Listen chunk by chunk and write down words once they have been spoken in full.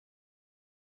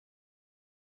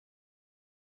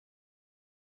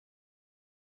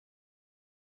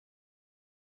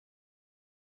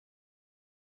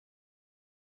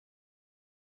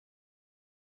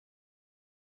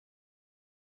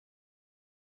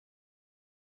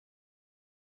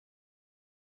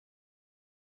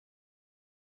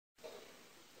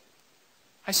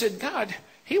I said, God,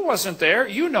 he wasn't there.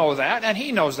 You know that, and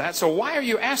he knows that. So why are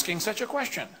you asking such a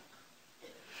question?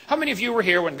 How many of you were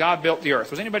here when God built the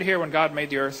earth? Was anybody here when God made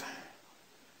the earth?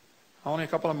 Only a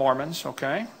couple of Mormons,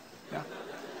 okay. Yeah.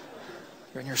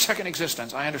 You're in your second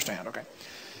existence, I understand, okay.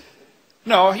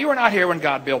 No, you were not here when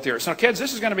God built the earth. So kids,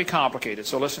 this is going to be complicated,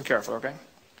 so listen carefully, okay.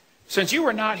 Since you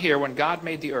were not here when God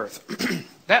made the earth,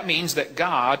 that means that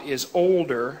God is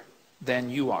older than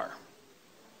you are.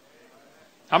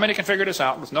 How many can figure this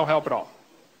out with no help at all?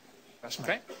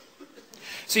 Okay.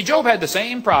 See, Job had the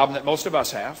same problem that most of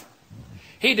us have.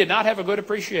 He did not have a good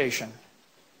appreciation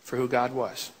for who God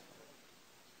was.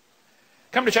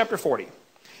 Come to chapter 40.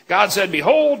 God said,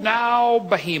 behold now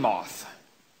behemoth.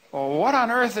 Well, what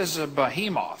on earth is a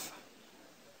behemoth?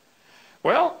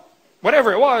 Well,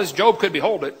 whatever it was, Job could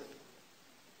behold it.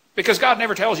 Because God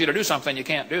never tells you to do something you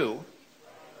can't do.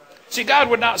 See, God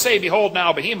would not say, behold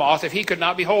now behemoth, if he could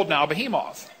not behold now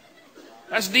behemoth.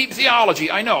 That's deep theology,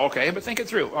 I know, okay, but think it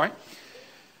through, all right?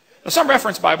 Now, some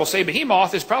reference Bibles say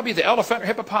behemoth is probably the elephant or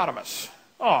hippopotamus.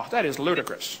 Oh, that is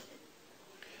ludicrous.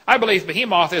 I believe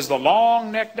behemoth is the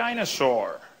long-necked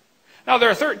dinosaur. Now, there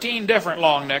are 13 different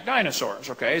long-necked dinosaurs,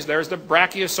 okay? There's the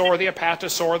brachiosaur, the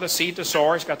apatosaur, the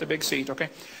cetosaur. He's got the big seat, okay?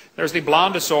 There's the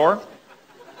blondosaur.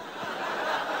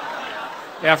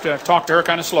 You have to talk to her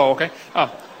kind of slow, okay?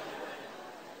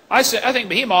 I think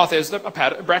behemoth is the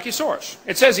brachiosaurus.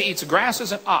 It says he eats grass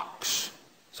as an ox.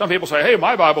 Some people say, hey,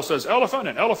 my Bible says elephant,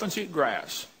 and elephants eat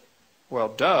grass. Well,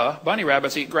 duh. Bunny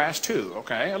rabbits eat grass too,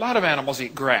 okay? A lot of animals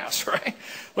eat grass, right?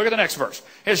 Look at the next verse.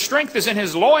 His strength is in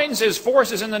his loins, his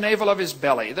force is in the navel of his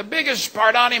belly. The biggest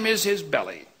part on him is his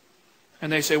belly.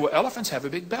 And they say, well, elephants have a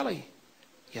big belly.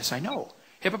 Yes, I know.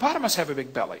 Hippopotamus have a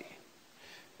big belly.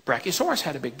 Brachiosaurus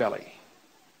had a big belly.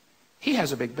 He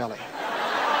has a big belly.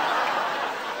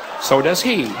 So does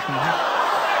he.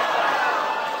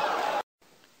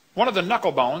 One of the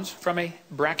knuckle bones from a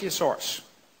brachiosaurus.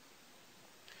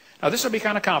 Now this will be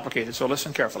kind of complicated, so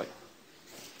listen carefully.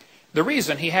 The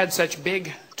reason he had such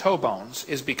big toe bones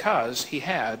is because he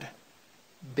had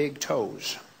big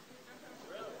toes.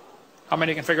 How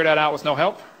many can figure that out with no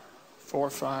help? 4,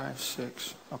 5,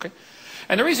 6. Okay.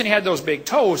 And the reason he had those big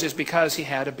toes is because he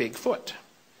had a big foot.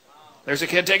 There's a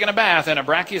kid taking a bath in a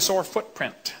brachiosaur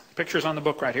footprint. Pictures on the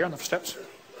book right here on the steps.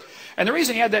 And the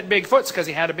reason he had that big foot is because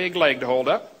he had a big leg to hold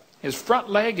up. His front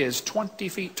leg is 20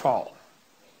 feet tall.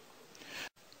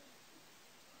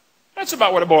 That's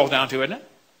about what it boils down to, isn't it?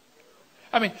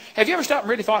 I mean, have you ever stopped and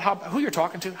really thought who you're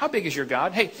talking to? How big is your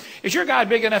God? Hey, is your God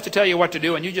big enough to tell you what to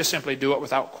do and you just simply do it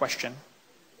without question?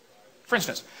 For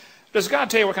instance, does God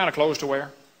tell you what kind of clothes to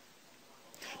wear?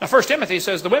 Now, 1 Timothy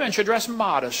says the women should dress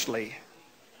modestly.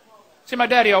 See, my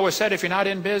daddy always said, if you're not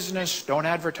in business, don't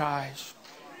advertise.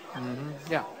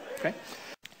 Yeah, okay.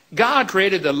 God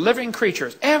created the living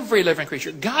creatures, every living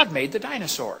creature. God made the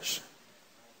dinosaurs.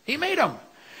 He made them.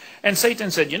 And Satan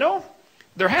said, you know,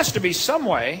 there has to be some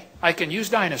way I can use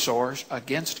dinosaurs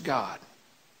against God.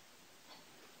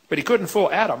 But he couldn't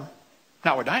fool Adam,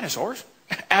 not with dinosaurs.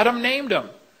 Adam named them.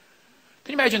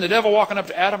 Can you imagine the devil walking up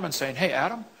to Adam and saying, hey,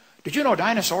 Adam, did you know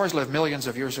dinosaurs lived millions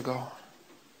of years ago?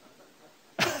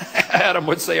 Adam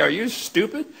would say, are you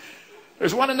stupid?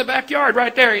 There's one in the backyard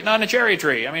right there eating on a cherry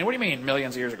tree. I mean, what do you mean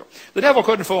millions of years ago? The devil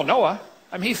couldn't fool Noah.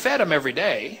 I mean, he fed him every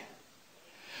day.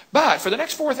 But for the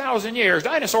next 4,000 years,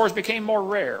 dinosaurs became more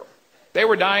rare. They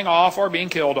were dying off or being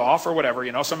killed off or whatever,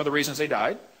 you know, some of the reasons they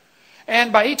died.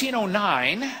 And by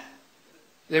 1809,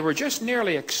 they were just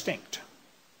nearly extinct.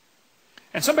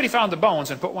 And somebody found the bones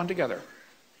and put one together.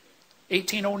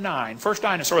 1809, first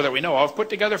dinosaur that we know of, put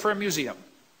together for a museum.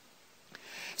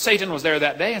 Satan was there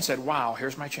that day and said, wow,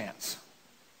 here's my chance.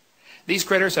 These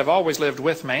critters have always lived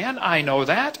with man. I know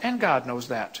that, and God knows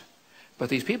that. But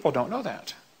these people don't know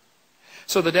that.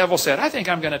 So the devil said, I think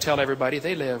I'm going to tell everybody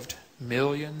they lived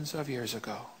millions of years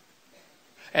ago.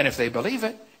 And if they believe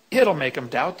it, it'll make them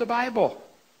doubt the Bible.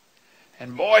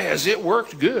 And boy, has it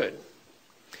worked good.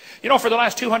 You know, for the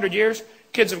last 200 years,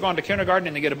 kids have gone to kindergarten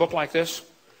and they get a book like this.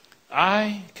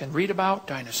 I can read about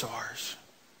dinosaurs.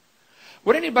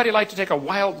 Would anybody like to take a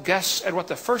wild guess at what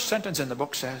the first sentence in the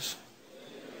book says?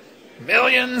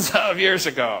 Millions of years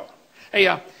ago. Hey,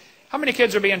 how many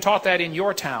kids are being taught that in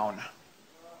your town?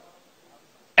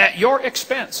 At your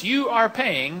expense. You are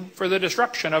paying for the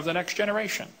destruction of the next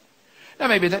generation. Now,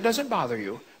 maybe that doesn't bother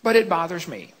you, but it bothers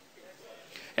me.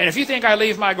 And if you think I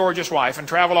leave my gorgeous wife and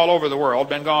travel all over the world,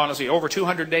 been gone, let's see, over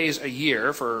 200 days a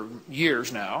year for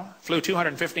years now, flew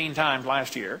 215 times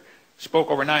last year,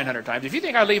 spoke over 900 times. If you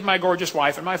think I leave my gorgeous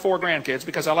wife and my 4 grandkids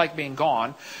because I like being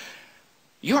gone,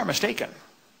 you are mistaken.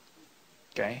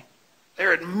 Okay?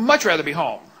 They'd much rather be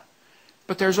home.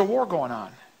 But there's a war going on.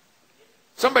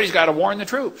 Somebody's got to warn the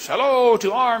troops. Hello,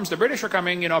 to arms. The British are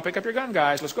coming. You know, pick up your gun,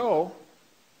 guys. Let's go.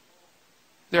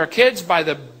 There are kids by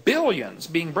the billions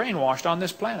being brainwashed on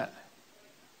this planet.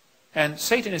 And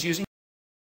Satan is using...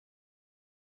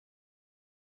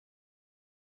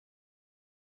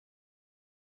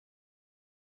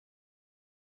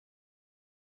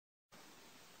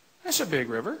 That's a big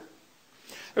river.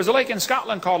 There's a lake in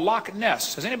Scotland called Loch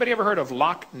Ness. Has anybody ever heard of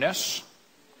Loch Ness?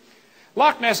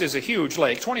 Loch Ness is a huge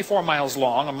lake, 24 miles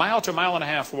long, a mile to a mile and a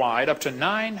half wide, up to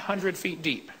 900 feet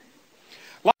deep.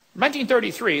 In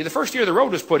 1933, the first year the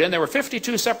road was put in, there were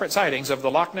 52 separate sightings of the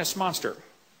Loch Ness Monster.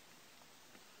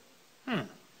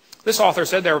 This author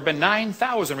said there have been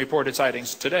 9,000 reported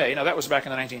sightings today. Now that was back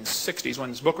in the 1960s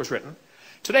when this book was written.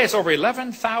 Today it's over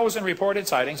 11,000 reported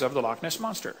sightings of the Loch Ness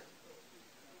Monster.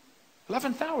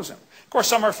 11,000. Of course,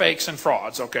 some are fakes and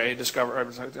frauds, okay?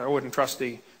 I wouldn't trust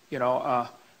the,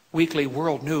 Weekly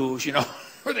World News,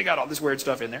 where they got all this weird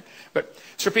stuff in there. But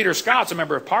Sir Peter Scott's a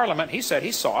member of Parliament. He said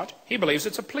he saw it. He believes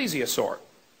it's a plesiosaur.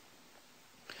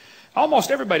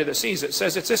 Almost everybody that sees it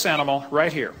says it's this animal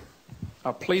right here,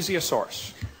 a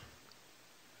plesiosaurus.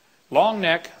 Long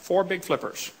neck, 4 big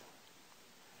flippers.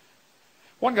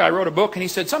 One guy wrote a book and he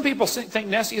said, some people think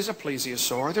Nessie is a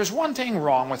plesiosaur. There's one thing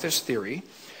wrong with this theory.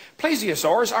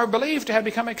 Plesiosaurs are believed to have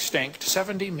become extinct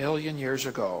 70 million years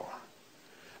ago.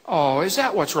 Oh, is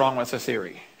that what's wrong with the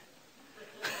theory?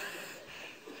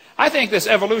 I think this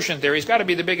evolution theory has got to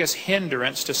be the biggest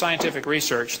hindrance to scientific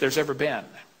research there's ever been.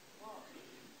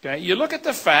 Okay? You look at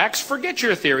the facts, forget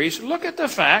your theories, look at the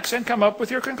facts and come up with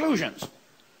your conclusions.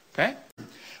 Okay?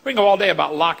 We can go all day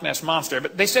about Loch Ness Monster,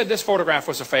 but they said this photograph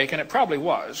was a fake, and it probably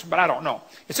was, but I don't know.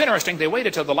 It's interesting, they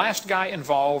waited till the last guy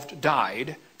involved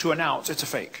died to announce it's a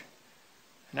fake.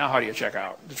 Now how do you check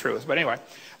out the truth? But anyway,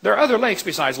 there are other lakes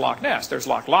besides Loch Ness. There's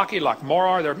Loch Lochy, Loch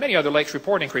Morar. There are many other lakes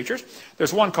reporting creatures.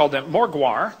 There's one called the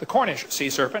Morgwar, the Cornish sea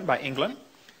serpent by England.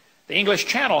 The English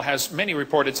Channel has many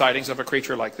reported sightings of a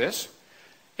creature like this.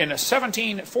 In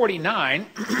 1749,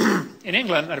 in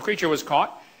England, a creature was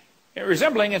caught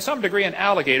resembling in some degree an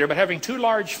alligator, but having 2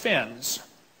 large fins.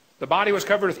 The body was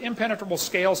covered with impenetrable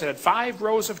scales. It had 5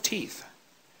 rows of teeth.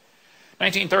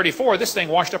 1934, this thing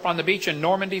washed up on the beach in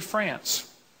Normandy, France.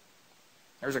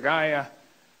 There's a guy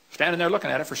standing there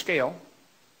looking at it for scale.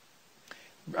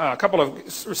 A couple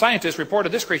of scientists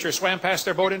reported this creature swam past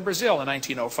their boat in Brazil in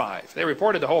 1905. They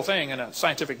reported the whole thing in a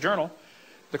scientific journal.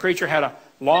 The creature had a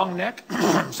long neck,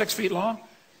 6 feet long,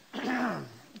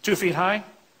 2 feet high.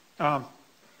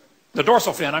 The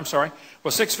dorsal fin,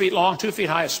 was 6 feet long, 2 feet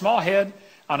high, a small head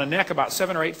on a neck about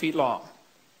 7 or 8 feet long.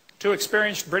 2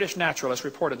 experienced British naturalists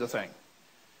reported the thing.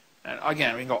 And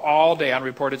again, we can go all day on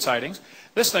reported sightings.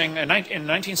 This thing, in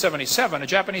 1977, a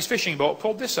Japanese fishing boat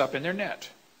pulled this up in their net.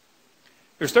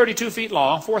 It was 32 feet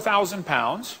long, 4,000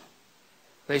 pounds.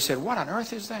 They said, what on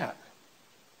earth is that?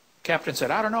 Captain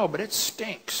said, I don't know, but it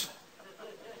stinks.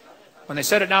 When they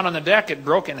set it down on the deck, it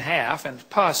broke in half and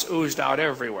pus oozed out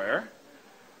everywhere.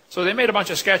 So they made a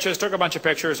bunch of sketches, took a bunch of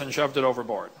pictures, and shoved it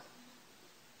overboard.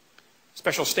 A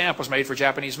special stamp was made for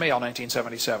Japanese mail in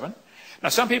 1977. Now,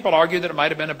 some people argue that it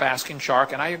might have been a basking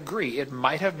shark, and I agree, it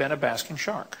might have been a basking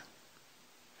shark.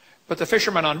 But the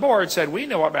fishermen on board said, we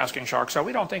know what basking sharks are,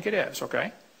 we don't think it is,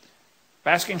 okay?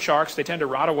 Basking sharks, they tend to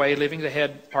rot away, leaving the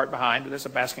head part behind, but there's a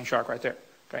basking shark right there.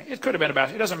 Okay? It could have been a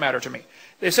basking, it doesn't matter to me.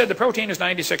 They said the protein is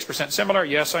 96% similar,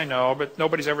 yes, I know, but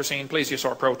nobody's ever seen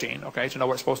plesiosaur protein, okay, to know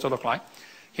what it's supposed to look like.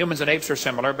 Humans and apes are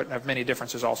similar, but have many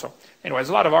differences also. Anyway, there's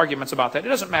a lot of arguments about that. It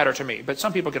doesn't matter to me, but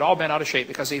some people get all bent out of shape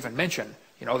because they even mention,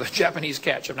 the Japanese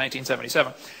catch of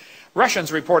 1977. Russians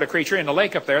report a creature in the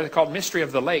lake up there. They call it Mystery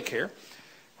of the Lake here.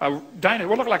 It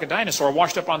will look like a dinosaur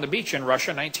washed up on the beach in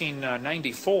Russia in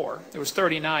 1994. It was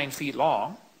 39 feet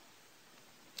long.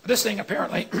 This thing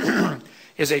apparently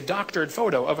is a doctored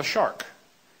photo of a shark.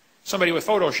 Somebody with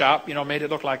Photoshop, made it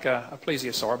look like a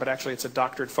plesiosaur, but actually it's a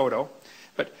doctored photo.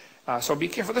 But so be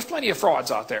careful. There's plenty of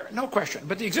frauds out there, no question.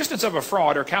 But the existence of a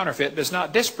fraud or counterfeit does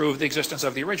not disprove the existence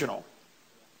of the original.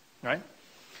 Right?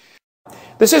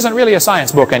 This isn't really a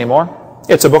science book anymore.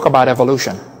 It's a book about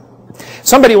evolution.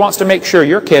 Somebody wants to make sure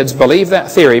your kids believe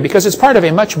that theory because it's part of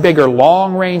a much bigger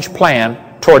long-range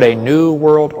plan toward a new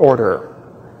world order.